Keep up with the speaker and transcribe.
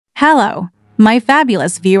Hello, my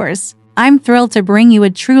fabulous viewers. I'm thrilled to bring you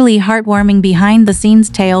a truly heartwarming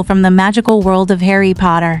behind-the-scenes tale from the magical world of Harry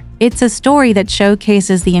Potter. It's a story that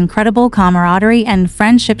showcases the incredible camaraderie and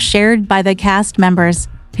friendship shared by the cast members,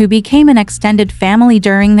 who became an extended family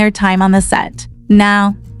during their time on the set.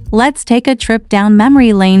 Now, let's take a trip down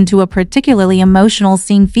memory lane to a particularly emotional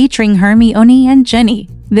scene featuring Hermione and Ginny.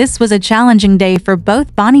 This was a challenging day for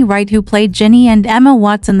both Bonnie Wright, who played Ginny, and Emma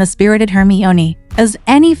Watson, the spirited Hermione. As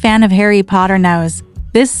any fan of Harry Potter knows,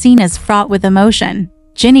 this scene is fraught with emotion.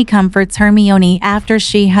 Ginny comforts Hermione after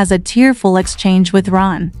she has a tearful exchange with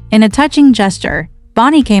Ron. In a touching gesture,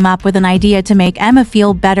 Bonnie came up with an idea to make Emma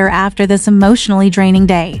feel better after this emotionally draining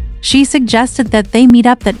day. She suggested that they meet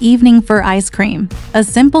up that evening for ice cream, a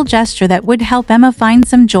simple gesture that would help Emma find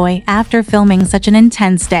some joy after filming such an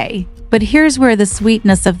intense day. But here's where the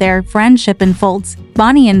sweetness of their friendship unfolds.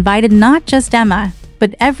 Bonnie invited not just Emma,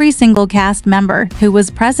 but every single cast member who was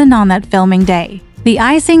present on that filming day. The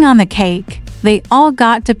icing on the cake, they all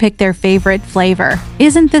got to pick their favorite flavor.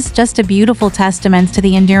 Isn't this just a beautiful testament to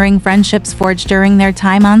the enduring friendships forged during their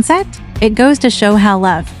time on set? It goes to show how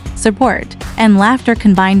love, support, and laughter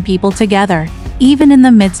can bind people together, even in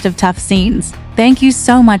the midst of tough scenes. Thank you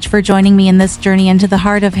so much for joining me in this journey into the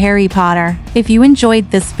heart of Harry Potter. If you enjoyed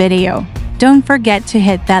this video, don't forget to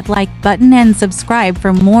hit that like button and subscribe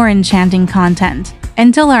for more enchanting content.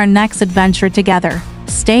 Until our next adventure together,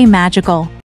 stay magical.